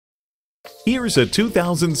Here's a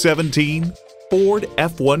 2017 Ford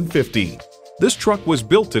F-150. This truck was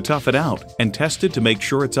built to tough it out and tested to make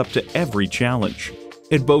sure it's up to every challenge.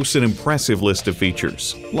 It boasts an impressive list of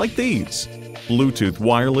features, like these: Bluetooth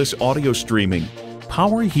wireless audio streaming,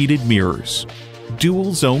 power heated mirrors,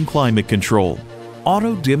 dual zone climate control,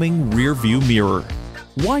 auto dimming rear view mirror,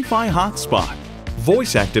 Wi-Fi hotspot,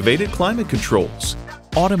 voice activated climate controls,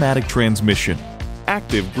 automatic transmission,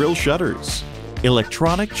 active grille shutters,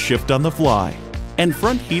 electronic shift on the fly, and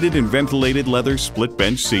front heated and ventilated leather split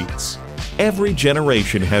bench seats. Every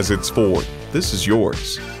generation has its Ford. This is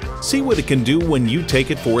yours. See what it can do when you take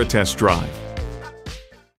it for a test drive.